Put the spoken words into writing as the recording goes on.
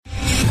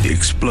The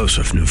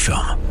explosive new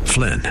film,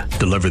 Flynn,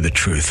 deliver the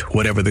truth,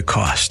 whatever the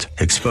cost,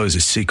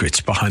 exposes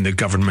secrets behind the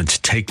government's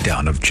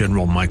takedown of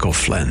General Michael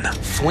Flynn.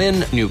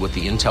 Flynn knew what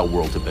the intel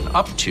world had been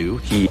up to.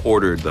 He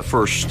ordered the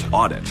first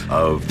audit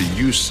of the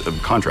use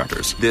of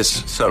contractors.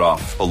 This set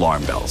off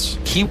alarm bells.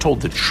 He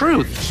told the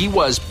truth. He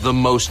was the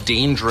most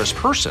dangerous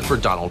person for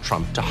Donald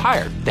Trump to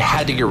hire. They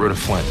had to get rid of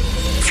Flynn.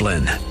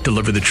 Flynn,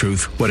 deliver the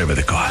truth, whatever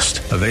the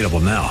cost. Available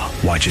now.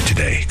 Watch it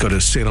today. Go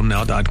to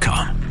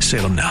salemnow.com.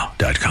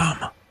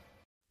 salemnow.com.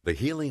 The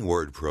Healing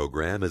Word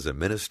program is a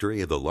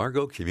ministry of the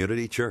Largo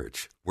Community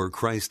Church, where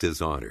Christ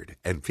is honored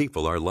and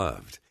people are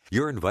loved.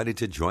 You're invited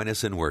to join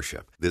us in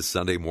worship this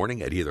Sunday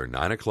morning at either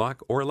 9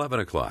 o'clock or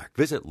 11 o'clock.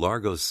 Visit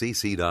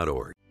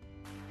largocc.org.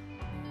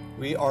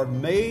 We are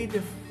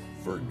made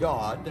for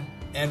God,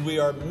 and we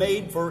are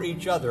made for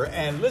each other.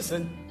 And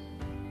listen,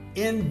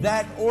 in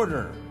that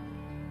order,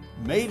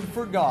 made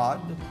for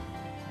God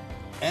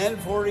and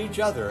for each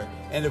other.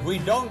 And if we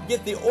don't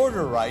get the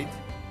order right,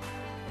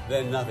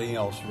 then nothing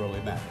else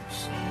really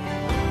matters.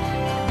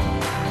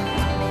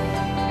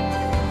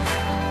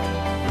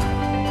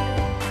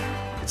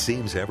 It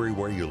seems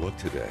everywhere you look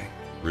today,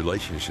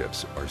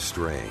 relationships are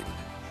strained.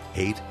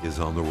 Hate is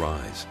on the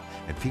rise,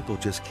 and people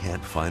just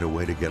can't find a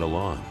way to get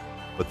along.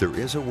 But there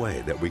is a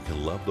way that we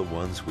can love the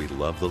ones we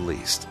love the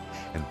least.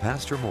 And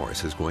Pastor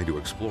Morris is going to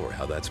explore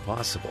how that's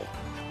possible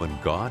when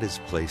God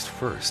is placed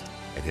first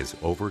and his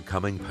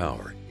overcoming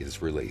power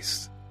is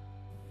released.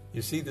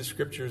 You see the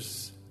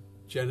scriptures,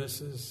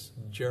 Genesis,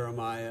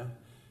 Jeremiah,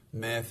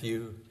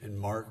 Matthew, and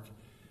Mark.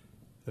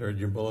 They're in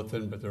your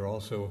bulletin, but they're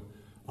also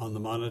on the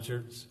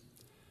monitors.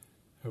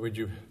 Would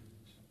you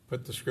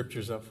put the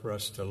scriptures up for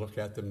us to look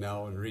at them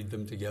now and read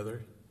them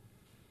together?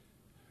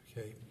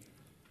 Okay.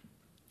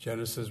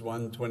 Genesis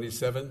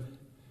 1:27.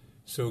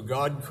 So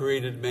God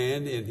created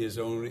man in his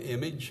own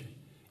image.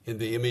 In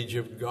the image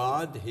of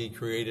God, he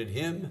created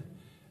him.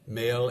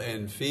 Male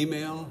and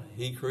female,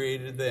 he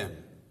created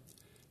them.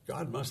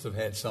 God must have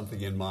had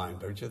something in mind,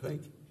 don't you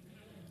think?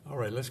 All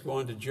right, let's go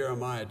on to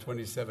Jeremiah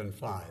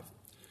 27:5.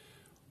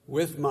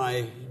 With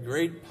my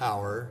great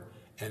power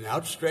and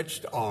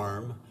outstretched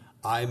arm,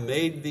 I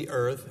made the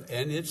earth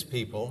and its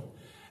people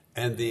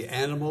and the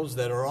animals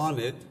that are on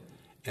it,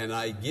 and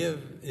I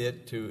give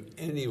it to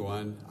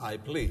anyone I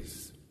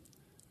please.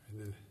 And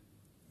then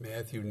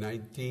Matthew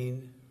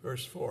 19,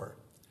 verse 4.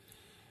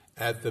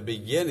 At the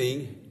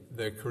beginning,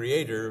 the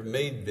Creator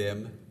made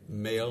them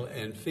male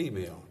and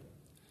female.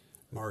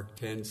 Mark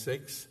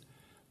 10:6.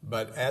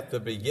 But at the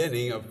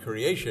beginning of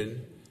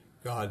creation,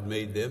 God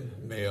made them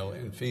male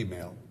and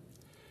female.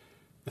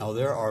 Now,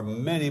 there are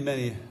many,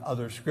 many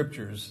other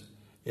scriptures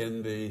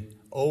in the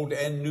Old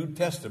and New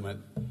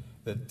Testament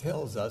that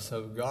tells us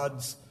of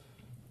God's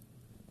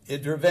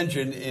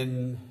intervention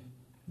in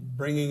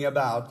bringing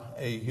about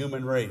a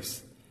human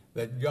race,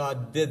 that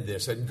God did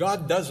this. And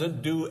God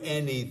doesn't do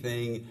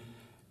anything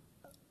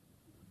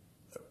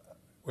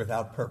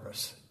without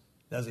purpose,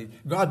 does he?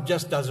 God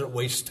just doesn't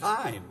waste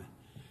time.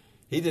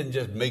 He didn't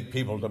just make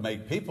people to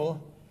make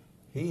people.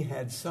 He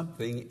had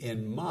something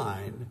in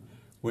mind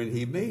when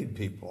he made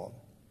people,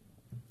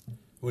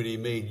 when he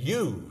made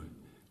you,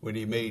 when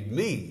he made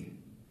me.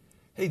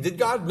 Hey, did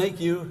God make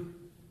you?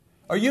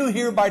 Are you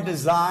here by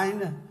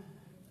design,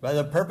 by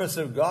the purpose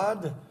of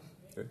God?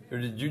 Or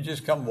did you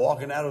just come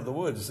walking out of the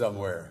woods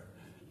somewhere?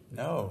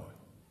 No.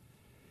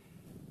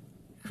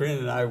 Corinne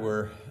and I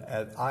were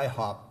at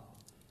IHOP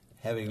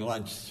having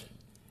lunch,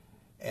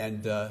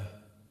 and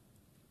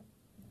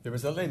there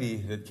was a lady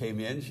that came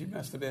in. She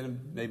must have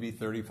been maybe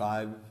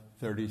 35,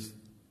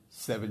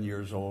 37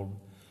 years old.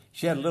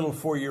 She had a little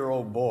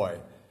 4-year-old boy,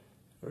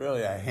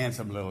 really a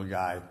handsome little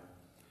guy.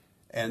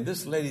 And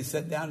this lady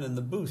sat down in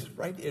the booth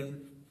right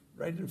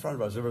in front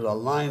of us. There was a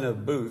line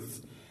of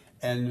booths,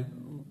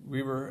 and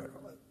we were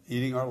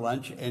eating our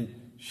lunch,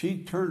 and she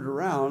turned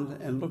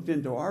around and looked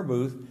into our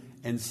booth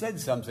and said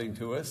something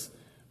to us,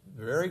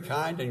 very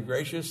kind and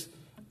gracious,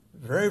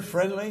 very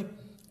friendly,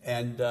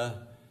 and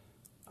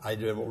I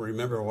don't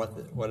remember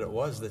what it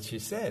was that she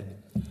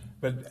said.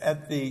 But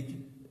at the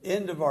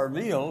end of our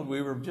meal,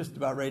 we were just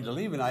about ready to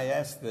leave, and I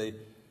asked the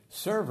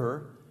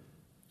server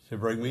to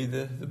bring me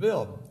the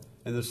bill.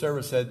 And the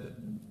server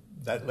said,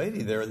 that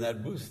lady there in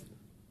that booth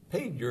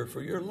paid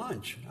for your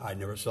lunch. I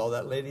never saw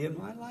that lady in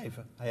my life.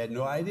 I had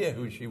no idea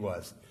who she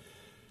was.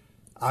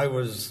 I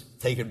was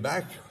taken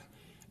back,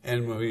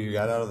 and when we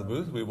got out of the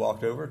booth, we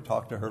walked over,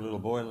 talked to her little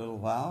boy a little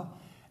while,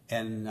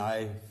 and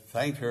I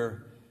thanked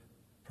her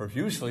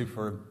profusely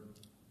for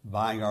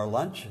buying our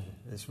lunch.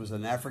 This was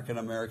an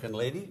African-American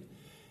lady.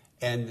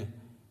 And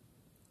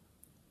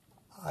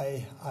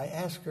I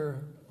asked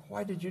her,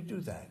 why did you do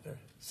that? Or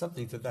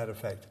something to that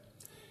effect.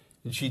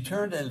 And she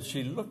turned and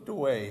she looked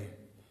away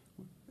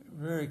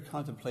very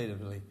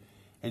contemplatively.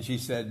 And she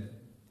said,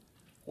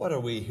 what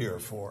are we here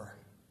for?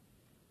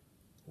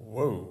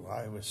 Whoa,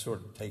 I was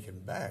sort of taken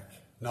back.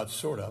 Not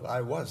sort of,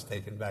 I was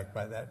taken back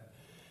by that.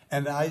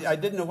 And I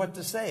didn't know what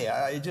to say.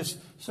 It just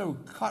so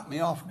caught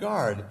me off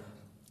guard.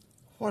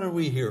 What are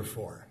we here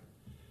for?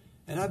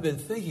 And I've been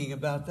thinking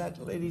about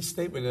that lady's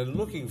statement and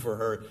looking for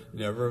her.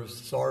 Never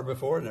saw her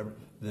before,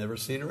 never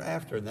seen her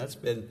after, and that's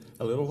been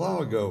a little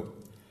while ago.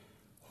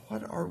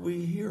 What are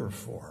we here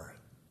for?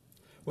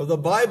 Well, the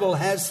Bible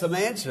has some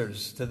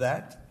answers to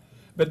that.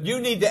 But you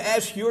need to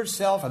ask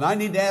yourself, and I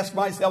need to ask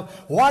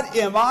myself, what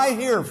am I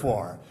here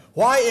for?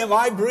 Why am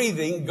I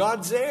breathing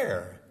God's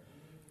air?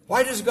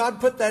 Why does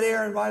God put that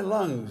air in my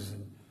lungs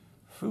and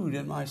food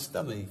in my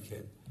stomach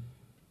and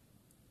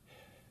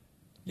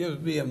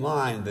give me a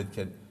mind that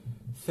can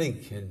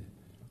think and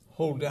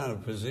hold down a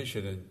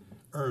position and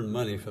earn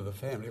money for the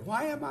family?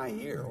 Why am I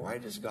here? Why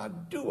does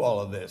God do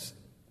all of this?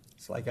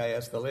 It's like I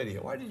asked the lady,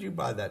 why did you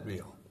buy that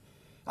meal?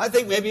 I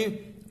think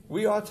maybe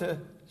we ought to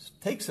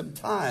take some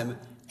time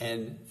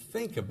and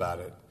think about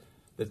it.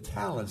 The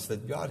talents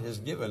that God has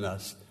given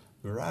us,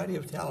 variety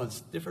of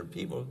talents, different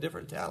people,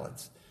 different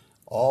talents,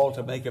 all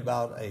to make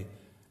about a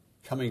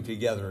coming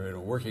together and a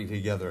working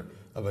together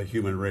of a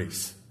human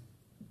race.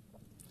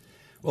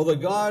 Well, the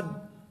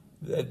God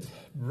that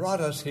brought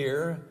us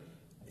here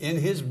in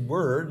His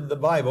Word, the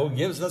Bible,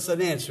 gives us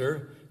an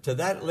answer to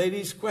that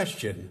lady's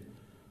question.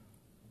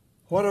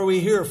 What are we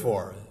here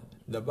for?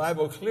 The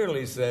Bible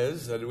clearly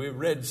says, and we've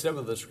read some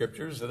of the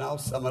scriptures, and I'll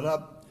sum it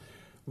up.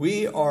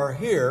 We are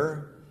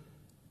here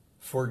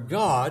for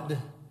God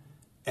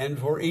and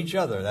for each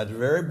other. That's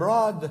very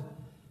broad,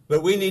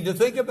 but we need to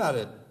think about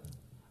it.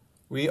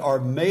 We are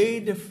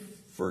made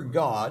for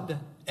God,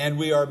 and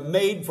we are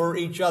made for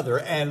each other.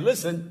 And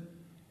listen,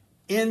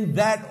 in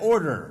that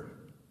order,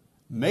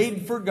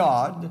 made for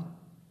God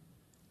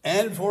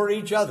and for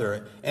each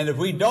other. And if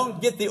we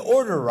don't get the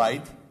order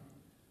right,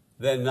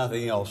 then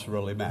nothing else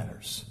really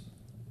matters.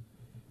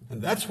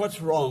 And that's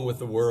what's wrong with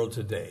the world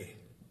today.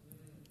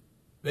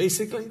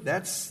 Basically,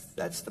 that's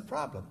the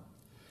problem.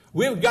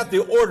 We've got the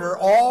order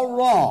all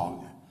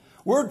wrong.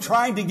 We're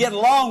trying to get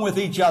along with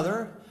each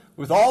other,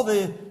 with all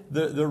the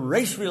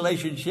race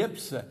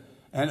relationships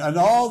and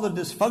all the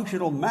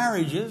dysfunctional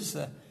marriages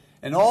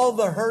and all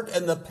the hurt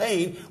and the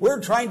pain.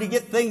 We're trying to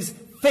get things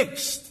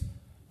fixed.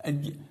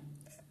 And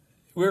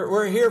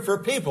we're here for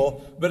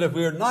people, but if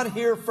we're not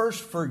here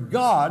first for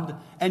God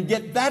and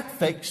get that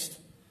fixed,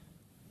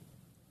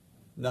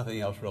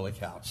 nothing else really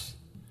counts.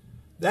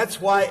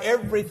 That's why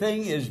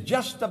everything is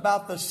just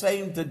about the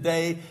same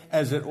today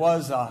as it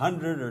was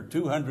 100 or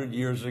 200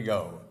 years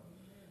ago.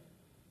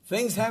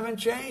 Things haven't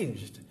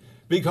changed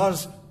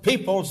because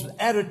people's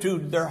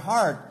attitude, their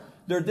heart,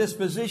 their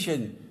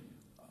disposition,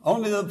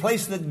 only the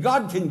place that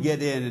God can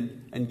get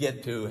in and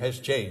get to has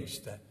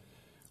changed.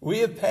 We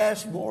have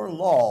passed more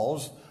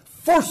laws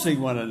forcing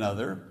one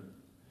another,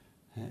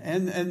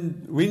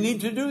 and we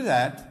need to do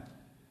that.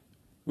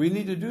 We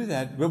need to do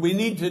that, but we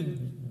need to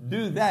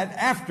do that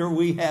after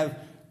we have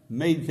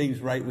made things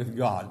right with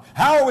God.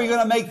 How are we going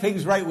to make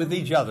things right with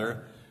each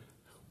other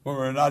when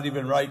we're not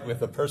even right with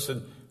the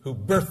person who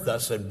birthed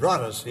us and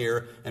brought us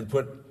here and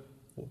put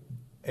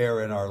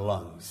air in our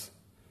lungs?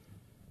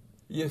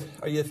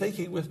 Are you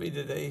thinking with me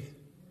today?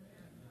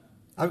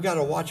 I've got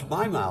to watch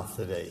my mouth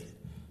today.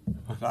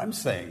 What I'm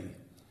saying.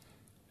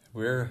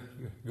 We're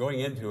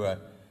going into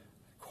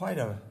quite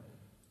a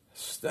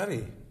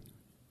study,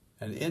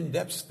 an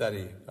in-depth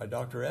study by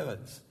Dr.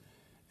 Evans.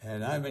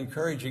 And I'm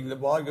encouraging the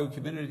Bellagio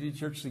Community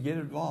Church to get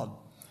involved.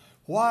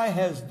 Why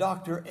has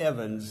Dr.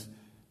 Evans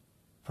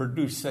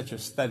produced such a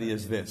study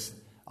as this?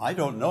 I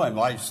don't know him.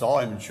 I saw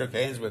him and shook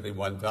hands with him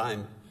one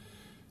time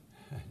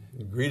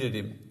and greeted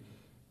him.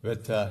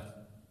 But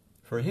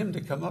for him to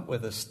come up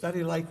with a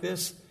study like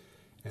this,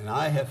 and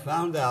I have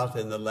found out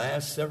in the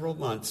last several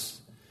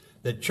months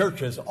that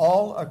churches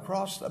all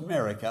across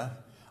America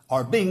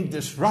are being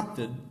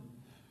disrupted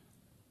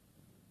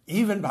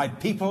even by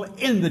people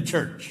in the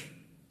church,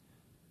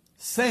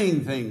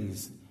 saying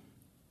things,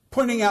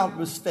 pointing out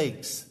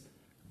mistakes,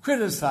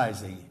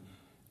 criticizing,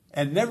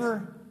 and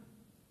never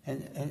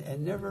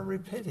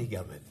repenting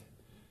of it.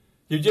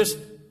 You just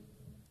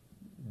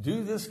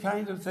do this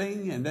kind of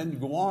thing and then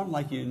go on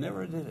like you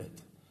never did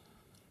it.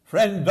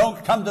 Friend,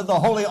 don't come to the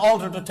holy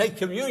altar to take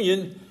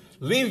communion.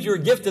 Leave your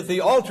gift at the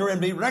altar and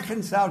be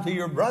reconciled to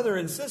your brother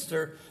and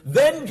sister.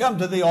 Then come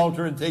to the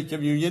altar and take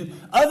communion.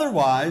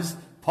 Otherwise,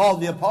 Paul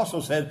the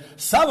Apostle said,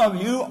 some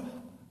of you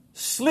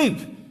sleep.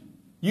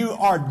 You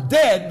are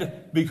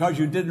dead because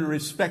you didn't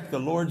respect the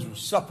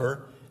Lord's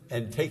Supper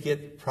and take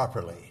it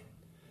properly.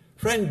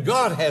 Friend,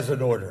 God has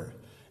an order.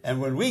 And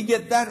when we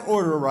get that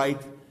order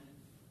right,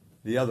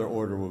 the other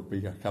order will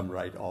become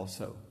right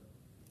also.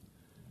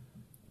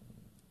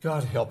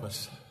 God help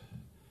us.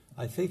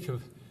 I think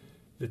of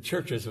the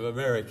churches of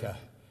America.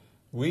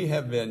 We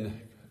have been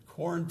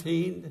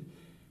quarantined.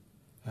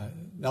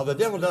 Now, the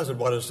devil doesn't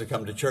want us to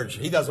come to church.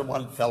 He doesn't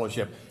want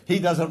fellowship. He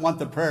doesn't want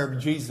the prayer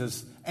of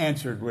Jesus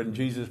answered when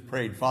Jesus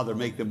prayed, Father,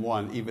 make them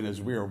one, even as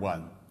we are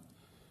one.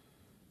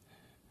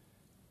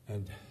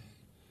 And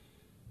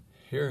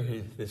here,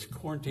 this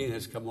quarantine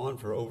has come on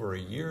for over a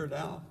year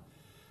now.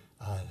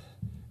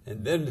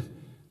 And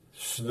then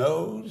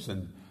snows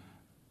and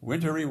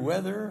wintry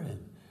weather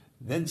and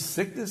then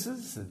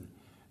sicknesses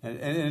And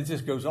it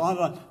just goes on and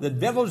on. The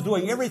devil's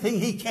doing everything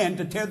he can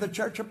to tear the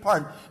church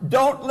apart.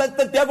 Don't let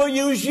the devil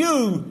use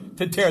you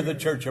to tear the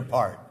church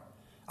apart.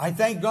 I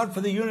thank God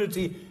for the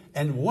unity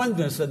and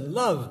oneness and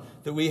love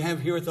that we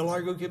have here at the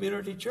Largo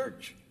Community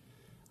Church.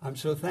 I'm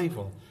so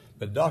thankful.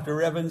 But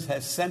Dr. Evans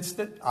has sensed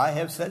it. I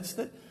have sensed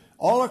it.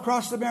 All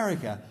across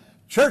America,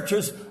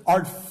 churches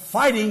are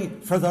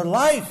fighting for their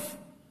life.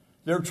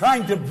 They're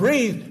trying to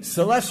breathe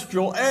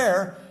celestial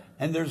air,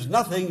 and there's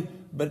nothing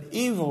but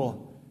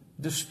evil,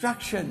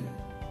 destruction,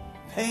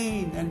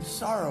 pain, and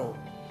sorrow.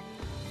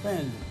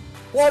 Then,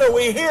 what are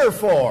we here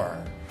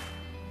for?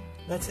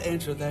 Let's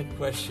answer that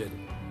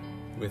question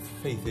with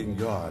faith in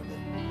God.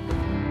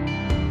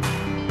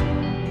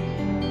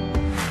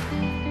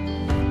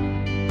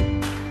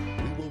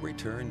 We will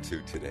return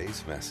to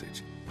today's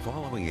message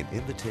following an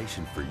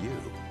invitation for you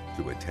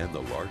to attend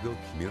the Largo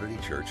Community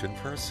Church in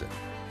person.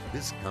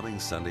 This coming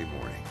Sunday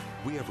morning,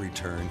 we have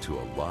returned to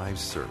a live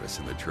service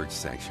in the church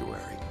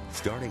sanctuary,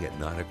 starting at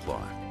 9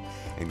 o'clock.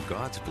 And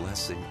God's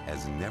blessing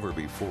as never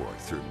before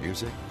through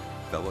music,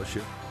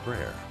 fellowship,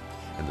 prayer,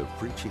 and the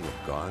preaching of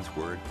God's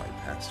Word by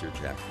Pastor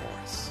Jack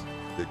Morris.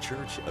 The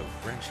Church of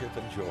Friendship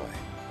and Joy,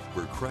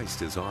 where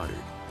Christ is honored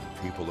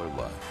and people are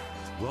loved,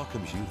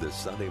 welcomes you this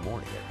Sunday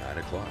morning at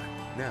 9 o'clock.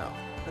 Now,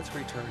 let's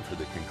return for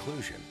the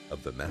conclusion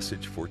of the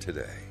message for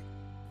today.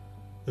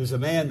 There's a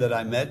man that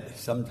I met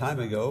some time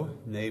ago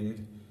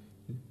named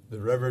the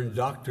Reverend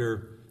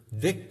Dr.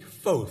 Dick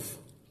Foth.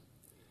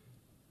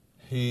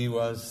 He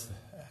was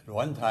at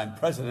one time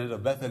president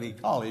of Bethany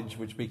College,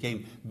 which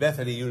became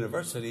Bethany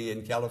University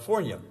in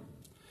California.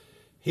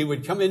 He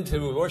would come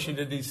into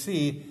Washington,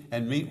 D.C.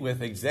 and meet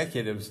with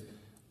executives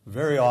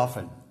very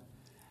often.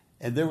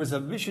 And there was a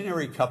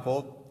missionary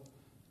couple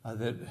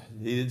that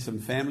needed some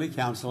family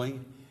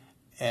counseling,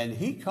 and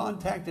he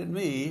contacted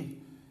me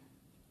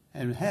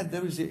and had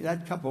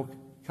that couple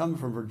come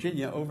from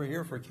Virginia over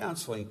here for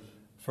counseling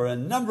for a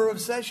number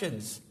of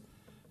sessions.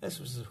 This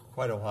was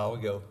quite a while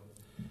ago.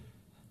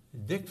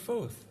 Dick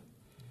Foth.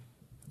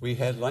 We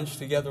had lunch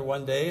together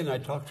one day, and I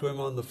talked to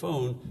him on the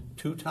phone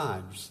 2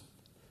 times.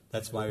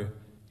 That's my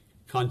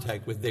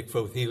contact with Dick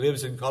Foth. He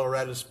lives in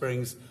Colorado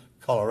Springs,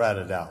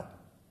 Colorado now.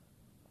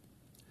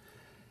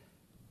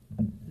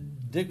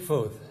 Dick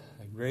Foth,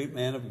 a great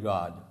man of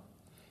God.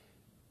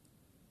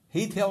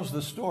 He tells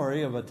the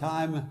story of a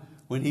time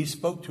when he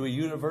spoke to a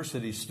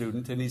university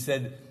student, and he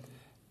said,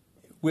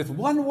 with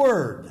one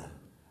word,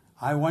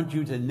 I want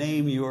you to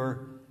name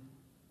your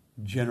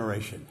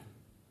generation.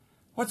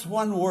 What's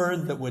one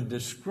word that would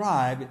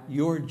describe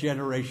your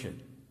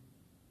generation?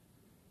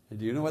 And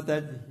do you know what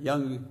that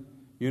young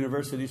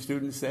university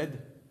student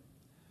said?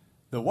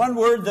 The one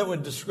word that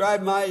would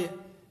describe my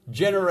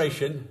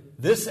generation,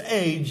 this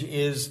age,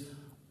 is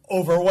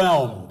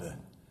overwhelmed.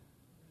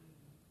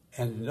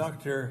 And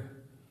Dr.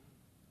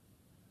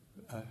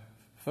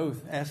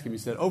 Foth asked him, he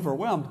said,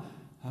 overwhelmed?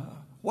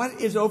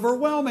 What is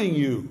overwhelming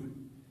you?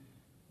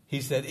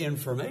 He said,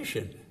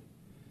 information.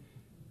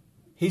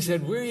 He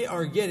said, we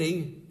are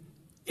getting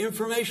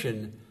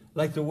information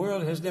like the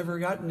world has never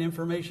gotten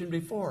information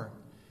before.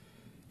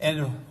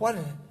 And what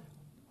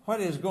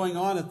is going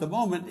on at the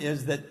moment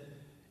is that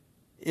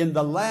in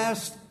the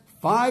last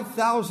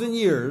 5,000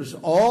 years,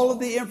 all of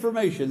the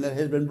information that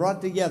has been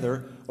brought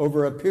together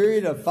over a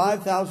period of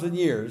 5,000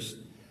 years,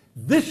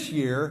 this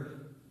year,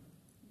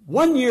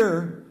 1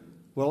 year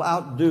will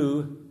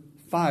outdo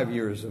 5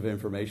 years of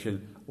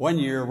information. 1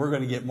 year, we're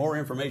going to get more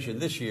information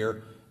this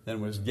year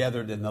than was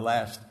gathered in the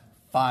last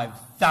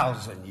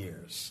 5,000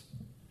 years.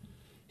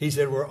 He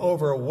said, we're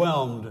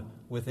overwhelmed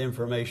with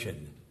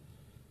information.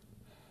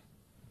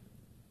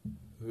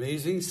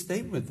 Amazing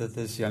statement that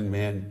this young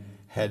man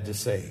had to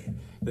say.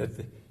 That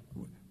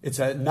it's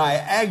a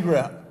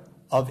Niagara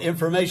of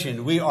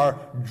information. We are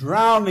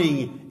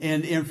drowning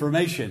in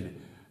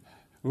information.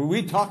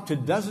 We talk to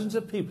dozens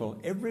of people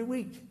every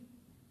week.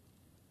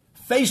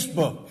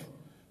 Facebook,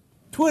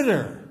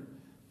 Twitter,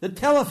 the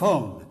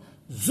telephone,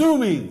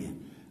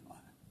 Zooming.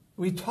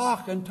 We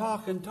talk and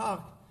talk and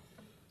talk.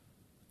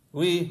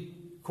 We,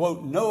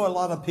 quote, know a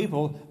lot of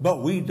people,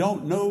 but we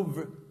don't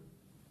know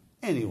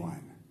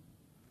anyone.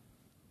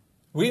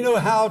 We know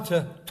how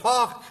to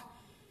talk.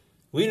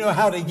 We know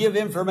how to give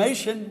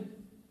information,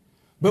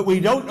 but we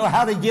don't know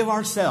how to give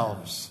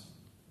ourselves.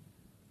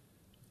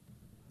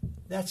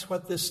 That's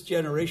what this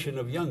generation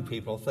of young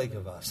people think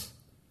of us.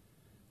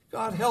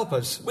 God help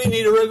us. We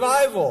need a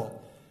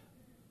revival.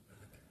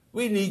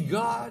 We need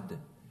God.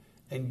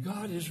 And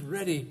God is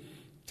ready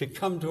to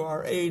come to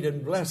our aid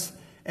and bless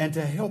and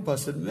to help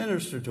us and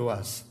minister to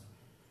us.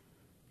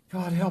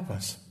 God help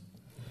us.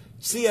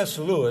 C.S.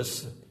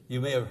 Lewis,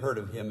 you may have heard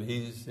of him.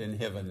 He's in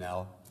heaven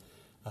now.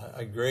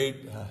 A great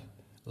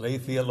lay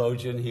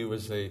theologian. He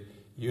was a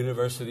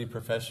university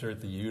professor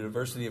at the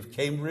University of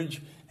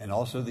Cambridge and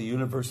also the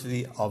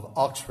University of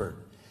Oxford.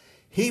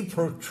 He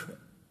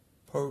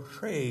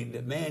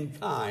portrayed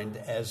mankind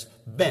as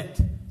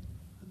bent.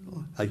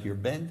 Like you're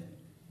bent?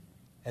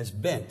 As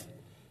bent.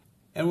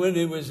 And when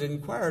he was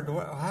inquired,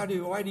 why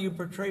do you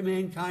portray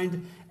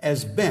mankind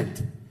as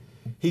bent?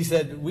 He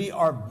said, we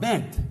are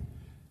bent.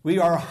 We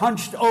are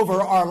hunched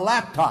over our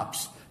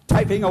laptops,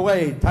 typing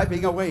away,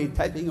 typing away,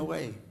 typing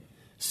away,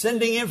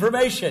 sending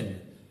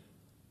information,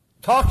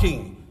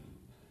 talking,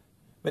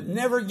 but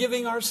never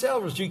giving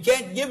ourselves. You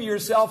can't give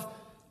yourself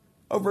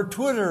over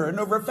Twitter and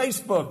over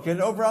Facebook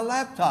and over a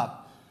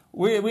laptop.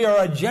 We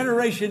are a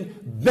generation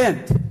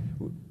bent.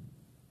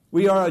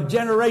 We are a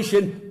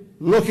generation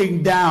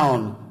looking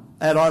down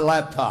at our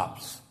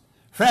laptops.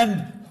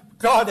 Friend,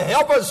 God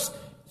help us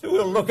that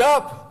we'll look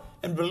up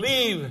and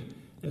believe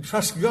and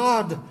trust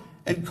God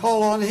and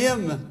call on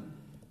Him.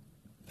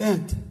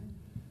 Bent.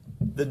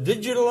 The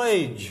digital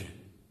age,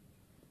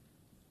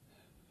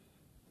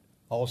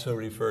 also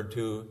referred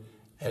to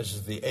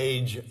as the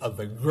age of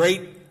the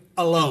great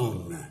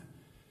alone.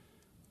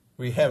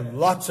 We have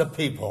lots of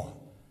people,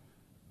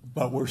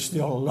 but we're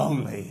still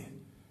lonely.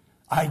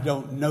 I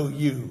don't know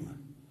you.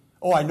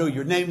 Oh, I know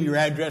your name, your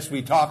address.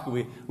 We talk,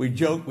 we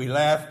joke, we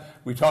laugh.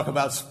 We talk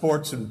about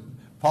sports and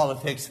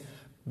politics.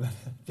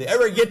 To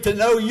ever get to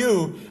know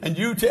you and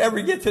you to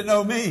ever get to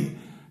know me,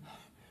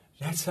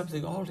 that's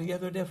something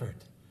altogether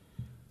different.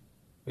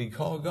 We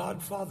call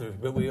God Father,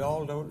 but we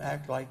all don't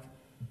act like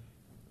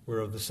we're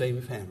of the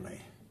same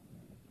family.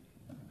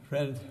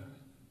 Friend,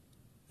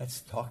 let's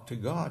talk to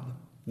God.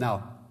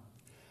 Now,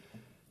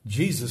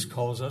 Jesus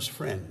calls us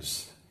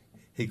friends.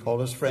 He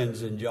called us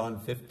friends in John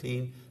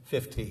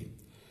 15:15.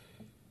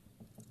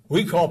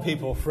 We call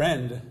people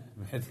friend,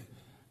 but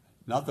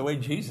not the way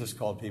Jesus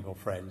called people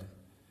friend.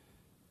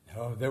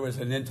 No, there was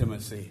an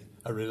intimacy,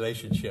 a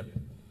relationship.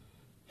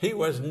 He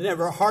was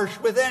never harsh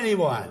with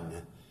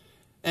anyone.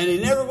 And he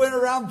never went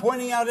around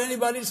pointing out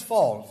anybody's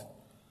fault.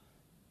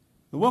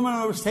 The woman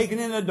who was taken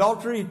in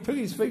adultery, he took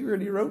his finger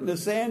and he wrote in the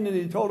sand and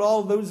he told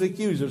all those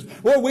accusers,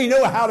 well, we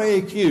know how to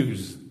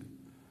accuse.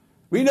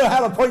 We know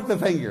how to point the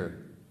finger.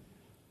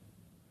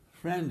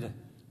 Friend,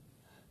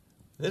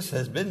 this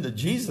has been the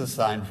Jesus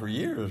sign for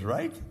years,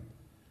 right?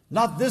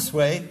 Not this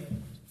way,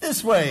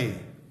 this way.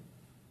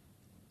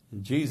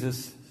 And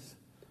Jesus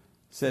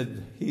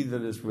said, he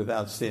that is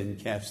without sin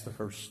cast the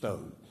first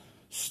stone.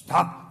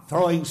 Stop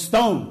throwing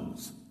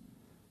stones.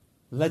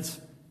 Let's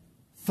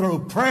throw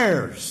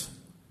prayers.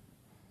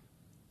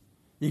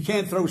 You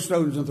can't throw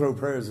stones and throw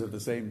prayers at the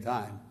same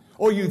time.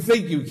 Or you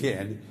think you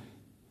can,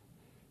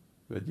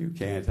 but you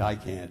can't, I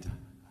can't.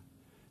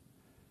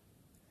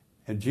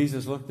 And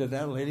Jesus looked at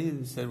that lady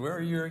and said, where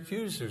are your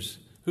accusers?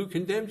 Who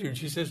condemned you? And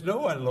she says, no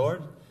one,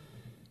 Lord.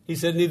 He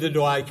said, neither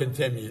do I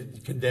condemn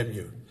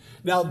you.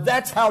 Now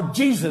that's how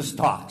Jesus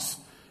talks.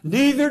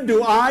 Neither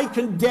do I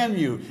condemn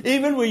you,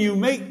 even when you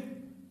make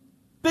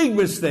big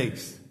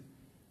mistakes.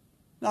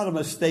 Not a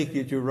mistake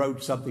that you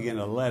wrote something in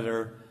a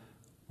letter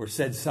or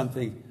said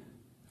something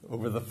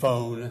over the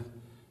phone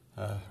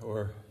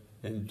or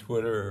in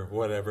Twitter or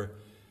whatever.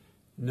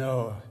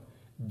 No,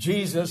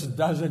 Jesus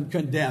doesn't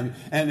condemn.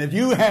 And if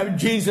you have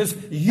Jesus,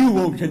 you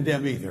won't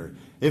condemn either.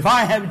 If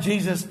I have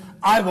Jesus,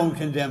 I won't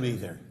condemn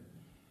either.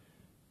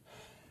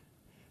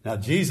 Now,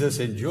 Jesus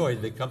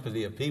enjoyed the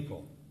company of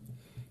people.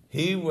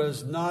 He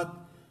was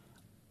not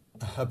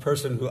a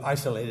person who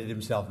isolated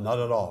himself, not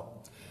at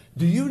all.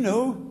 Do you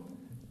know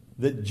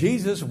that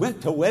Jesus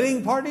went to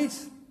wedding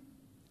parties?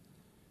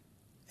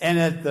 And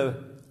at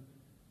the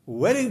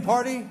wedding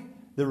party,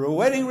 the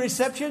wedding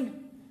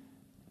reception,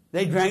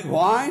 they drank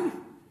wine,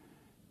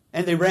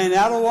 and they ran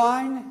out of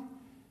wine,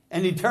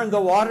 and he turned the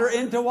water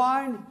into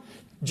wine.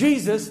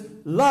 Jesus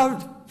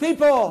loved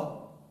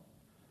people.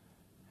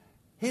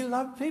 He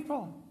loved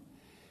people.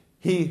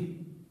 He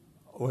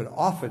would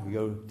often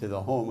go to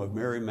the home of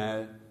Mary,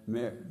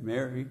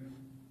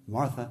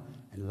 Martha,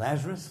 and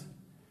Lazarus.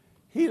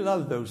 He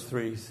loved those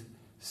three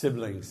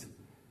siblings.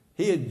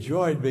 He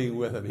enjoyed being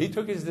with them. He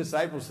took his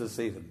disciples to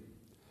see them.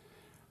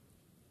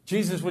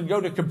 Jesus would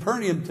go to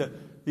Capernaum to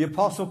the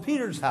Apostle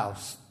Peter's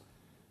house.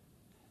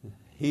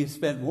 He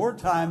spent more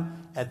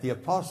time at the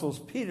Apostle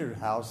Peter's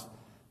house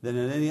than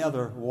in any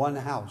other one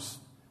house.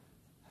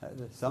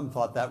 Some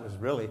thought that was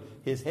really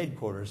his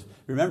headquarters.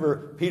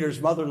 Remember, Peter's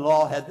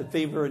mother-in-law had the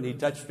fever, and he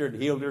touched her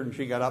and healed her, and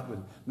she got up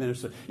and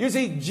ministered. You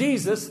see,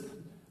 Jesus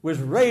was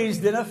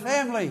raised in a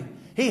family.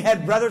 He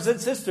had brothers and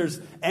sisters,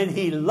 and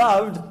he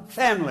loved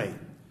family.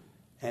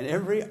 And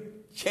every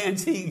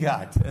chance he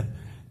got,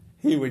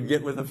 he would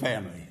get with the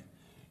family.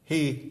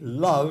 He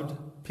loved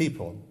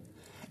people.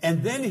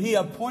 And then he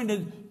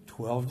appointed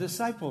 12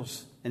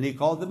 disciples, and he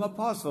called them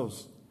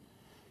apostles.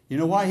 You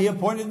know why he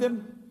appointed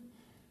them?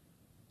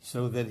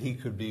 So that he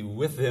could be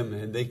with them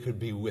and they could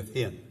be with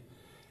him.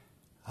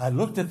 I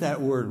looked at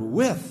that word,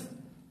 with.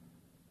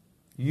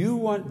 You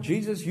want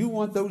Jesus, you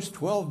want those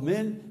 12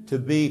 men to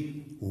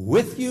be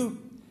with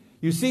you?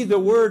 You see, the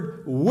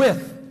word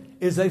with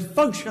is a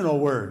functional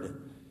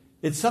word.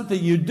 It's something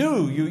you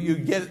do. You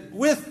get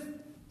with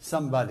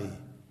somebody.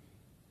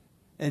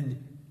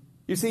 And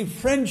you see,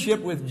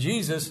 friendship with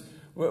Jesus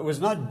was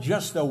not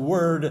just a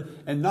word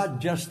and not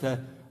just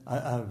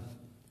a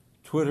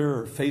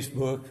Twitter or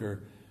Facebook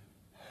or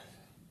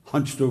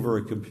hunched over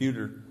a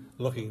computer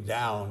looking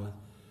down.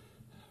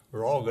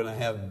 We're all going to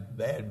have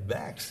bad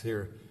backs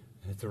here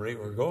at the rate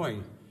we're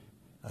going.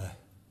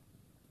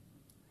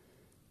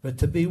 but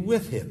to be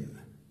with him.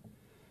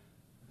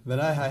 But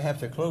I have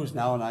to close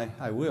now, and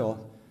I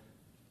will.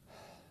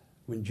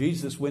 When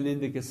Jesus went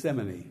into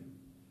Gethsemane,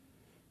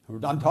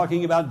 I'm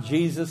talking about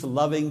Jesus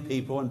loving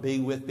people and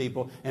being with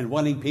people and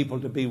wanting people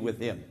to be with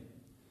him.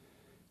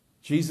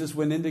 Jesus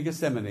went into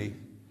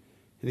Gethsemane,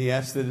 and he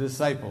asked the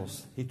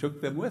disciples. He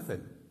took them with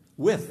him.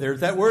 There's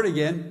that word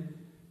again.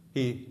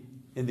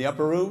 In the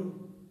upper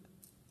room,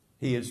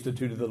 he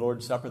instituted the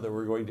Lord's Supper that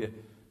we're going to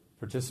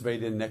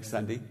participate in next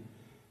Sunday.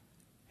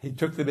 He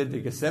took them into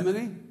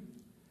Gethsemane,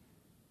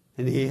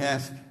 and he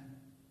asked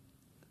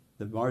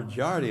the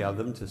majority of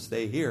them to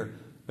stay here.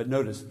 But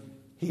notice,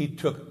 he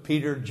took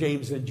Peter,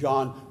 James, and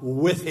John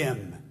with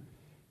him.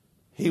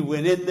 He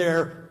went in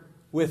there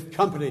with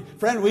company.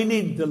 Friend, we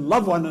need to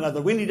love one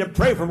another. We need to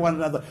pray for one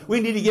another. We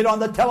need to get on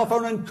the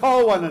telephone and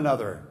call one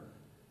another.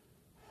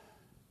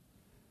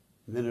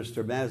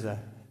 Minister Mazza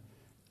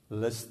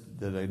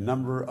listed a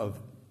number of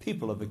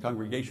people of the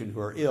congregation who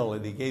are ill,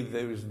 and he gave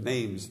those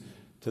names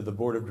to the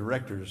board of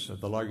directors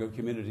of the Largo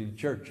Community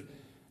Church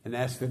and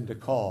asked them to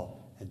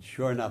call. And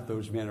sure enough,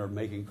 those men are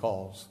making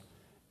calls,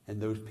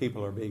 and those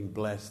people are being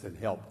blessed and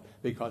helped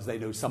because they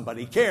know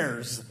somebody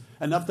cares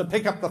enough to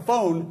pick up the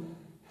phone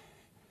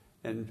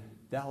and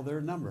dial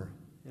their number.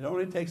 It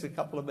only takes a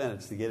couple of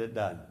minutes to get it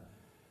done.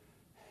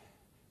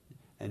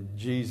 And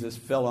Jesus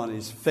fell on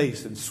his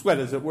face and sweat,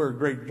 as it were,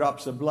 great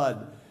drops of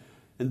blood.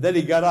 And then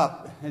he got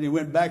up and he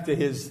went back to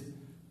his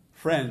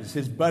friends,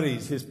 his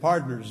buddies, his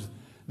partners,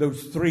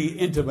 those three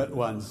intimate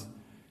ones.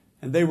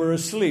 And they were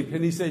asleep.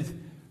 And he said,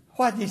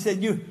 what? He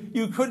said,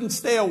 you couldn't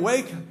stay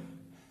awake?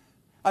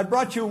 I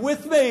brought you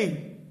with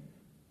me.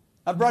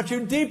 I brought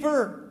you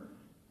deeper.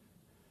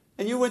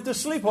 And you went to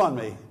sleep on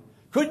me.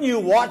 Couldn't you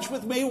watch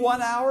with me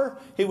 1 hour?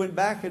 He went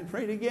back and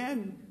prayed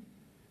again.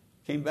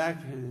 Came back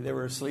and they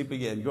were asleep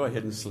again. Go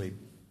ahead and sleep.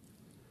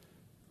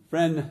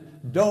 Friend,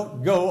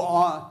 don't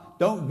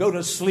go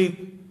to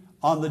sleep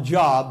on the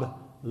job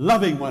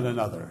loving one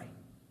another.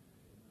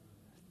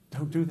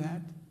 Don't do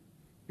that.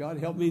 God,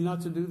 help me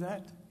not to do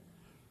that.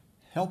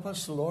 Help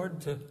us,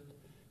 Lord, to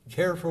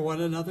care for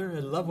one another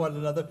and love one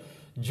another.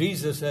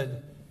 Jesus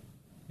said,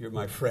 you're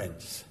my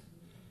friends.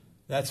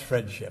 That's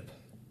friendship.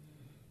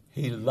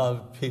 He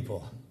loved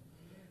people.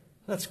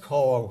 Let's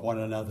call one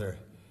another.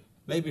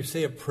 Maybe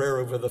say a prayer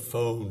over the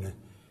phone.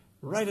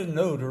 Write a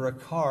note or a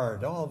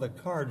card. All the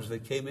cards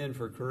that came in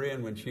for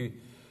Corinne when she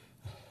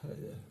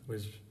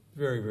was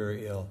very,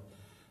 very ill.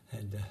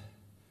 And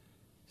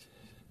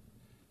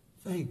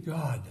thank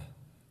God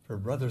for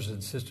brothers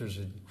and sisters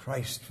in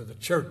Christ, for the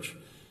church,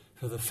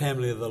 for the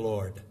family of the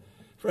Lord.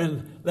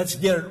 Friend, let's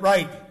get it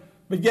right,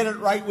 but get it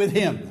right with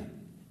him.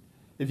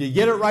 If you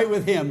get it right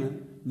with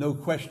him, no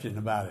question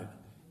about it.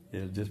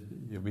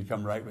 You'll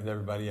become right with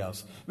everybody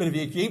else. But if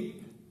you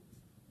keep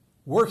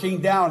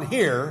working down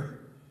here,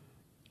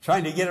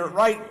 trying to get it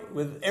right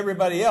with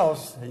everybody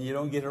else, and you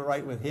don't get it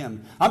right with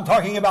him. I'm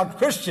talking about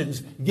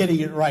Christians getting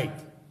it right.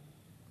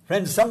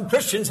 Friends, some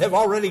Christians have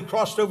already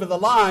crossed over the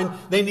line.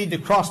 They need to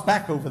cross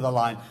back over the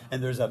line.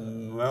 And there's a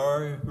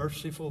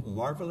merciful,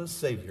 marvelous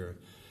Savior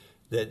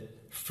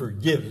that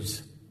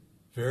forgives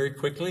very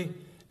quickly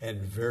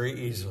and very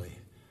easily.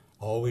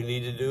 All we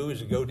need to do is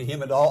to go to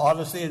him in all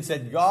honesty and say,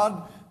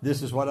 God,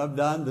 this is what I've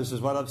done. This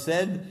is what I've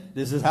said.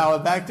 This is how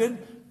I've acted.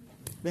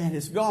 Man,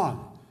 it's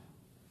gone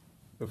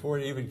before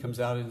it even comes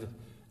out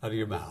of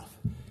your mouth.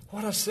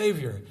 What a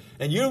Savior.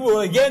 And you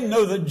will again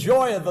know the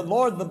joy of the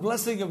Lord, the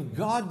blessing of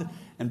God,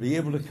 and be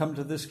able to come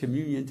to this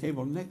communion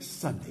table next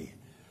Sunday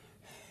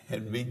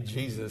and meet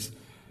Jesus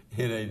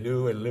in a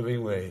new and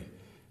living way.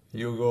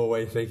 You'll go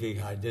away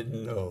thinking, I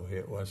didn't know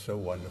it was so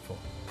wonderful.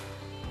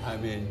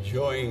 I'm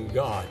enjoying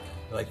God,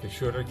 like the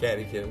Shorter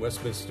Catechism,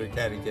 Westminster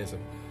Catechism.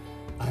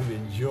 I'm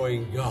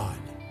enjoying God,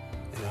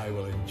 and I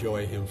will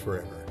enjoy him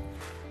forever.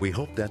 We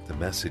hope that the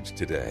message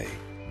today,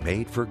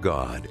 Made for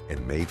God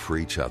and Made for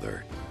Each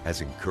Other,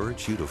 has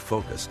encouraged you to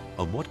focus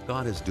on what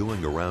God is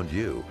doing around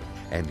you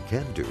and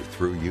can do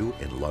through you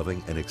in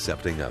loving and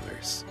accepting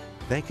others.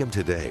 Thank him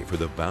today for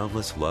the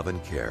boundless love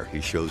and care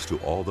he shows to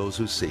all those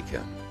who seek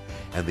him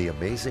and the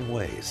amazing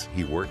ways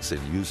he works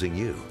in using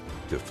you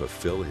to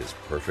fulfill his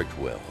perfect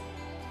will.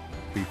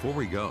 Before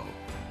we go,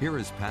 here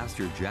is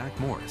Pastor Jack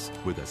Morris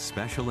with a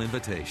special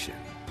invitation.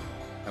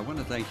 I want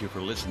to thank you for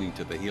listening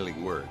to the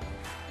Healing Word.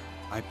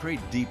 I pray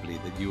deeply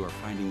that you are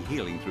finding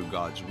healing through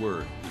God's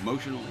Word,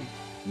 emotionally,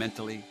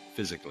 mentally,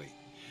 physically.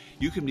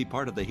 You can be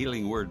part of the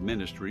Healing Word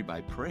ministry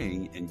by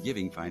praying and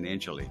giving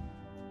financially.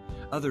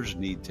 Others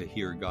need to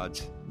hear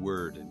God's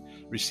Word and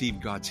receive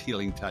God's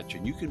healing touch,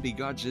 and you can be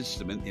God's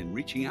instrument in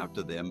reaching out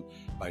to them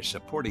by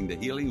supporting the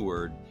Healing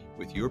Word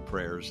with your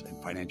prayers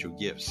and financial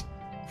gifts.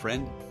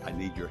 Friend, I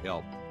need your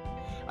help.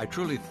 I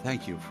truly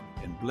thank you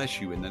and bless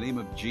you in the name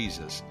of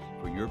Jesus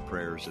for your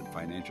prayers and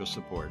financial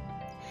support.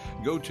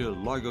 Go to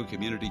Largo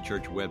Community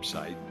Church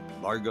website,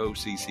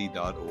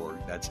 largocc.org.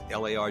 That's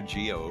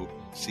largocc.org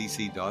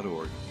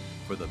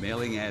for the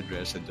mailing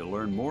address and to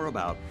learn more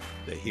about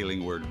the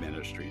Healing Word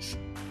Ministries.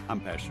 I'm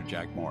Pastor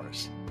Jack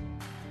Morris.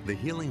 The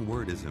Healing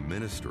Word is a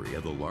ministry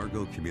of the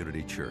Largo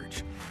Community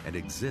Church and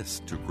exists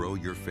to grow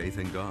your faith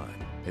in God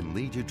and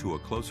lead you to a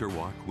closer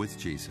walk with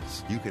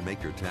Jesus. You can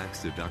make your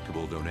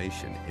tax-deductible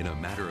donation in a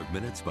matter of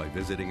minutes by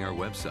visiting our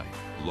website,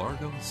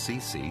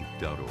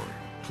 largocc.org.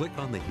 Click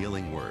on the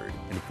Healing Word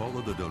and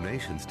follow the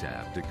Donations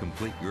tab to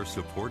complete your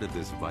support of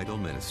this vital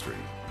ministry.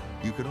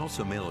 You can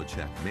also mail a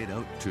check made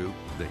out to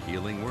The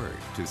Healing Word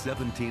to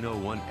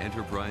 1701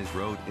 Enterprise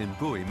Road in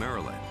Bowie,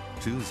 Maryland,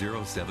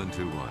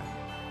 20721.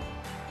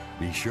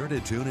 Be sure to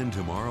tune in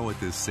tomorrow at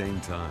this same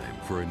time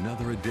for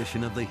another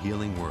edition of The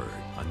Healing Word.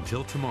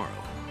 Until tomorrow,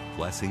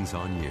 blessings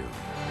on you.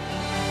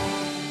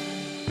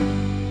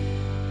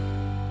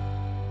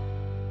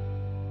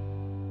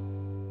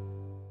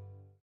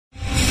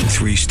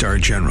 Three-star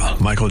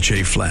General Michael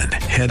J. Flynn,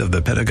 head of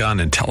the Pentagon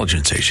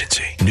Intelligence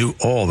Agency, knew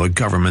all the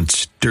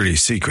government's dirty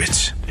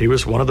secrets. He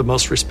was one of the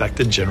most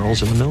respected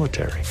generals in the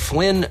military.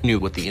 Flynn knew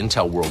what the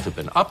intel world had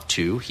been up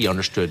to. He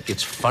understood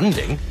its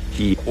funding.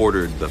 He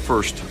ordered the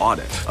first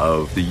audit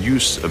of the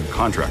use of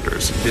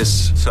contractors.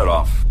 This set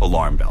off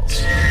alarm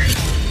bells.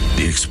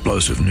 The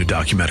explosive new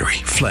documentary,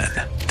 Flynn,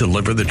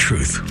 Deliver the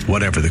Truth,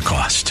 Whatever the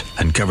Cost,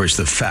 uncovers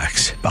the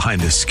facts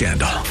behind this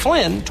scandal.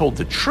 Flynn told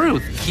the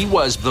truth. He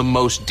was the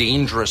most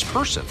dangerous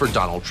person for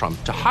Donald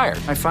Trump to hire.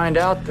 I find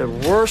out the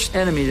worst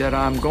enemy that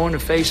I'm going to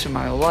face in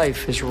my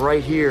life is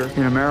right here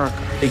in America.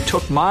 They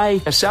took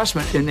my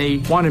assessment and they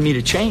wanted me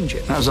to change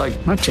it. And I was like,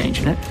 I'm not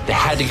changing it. They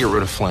had to get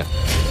rid of Flynn.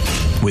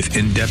 With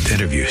in-depth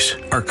interviews,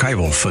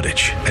 archival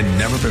footage, and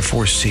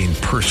never-before-seen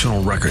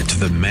personal records of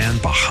the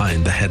man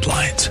behind the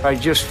headlines. I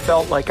just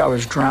felt like I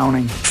was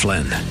drowning.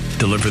 Flynn,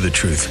 Deliver the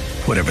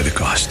Truth, Whatever the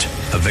Cost.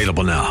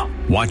 Available now.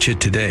 Watch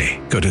it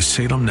today. Go to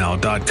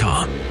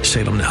salemnow.com.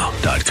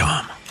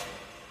 salemnow.com.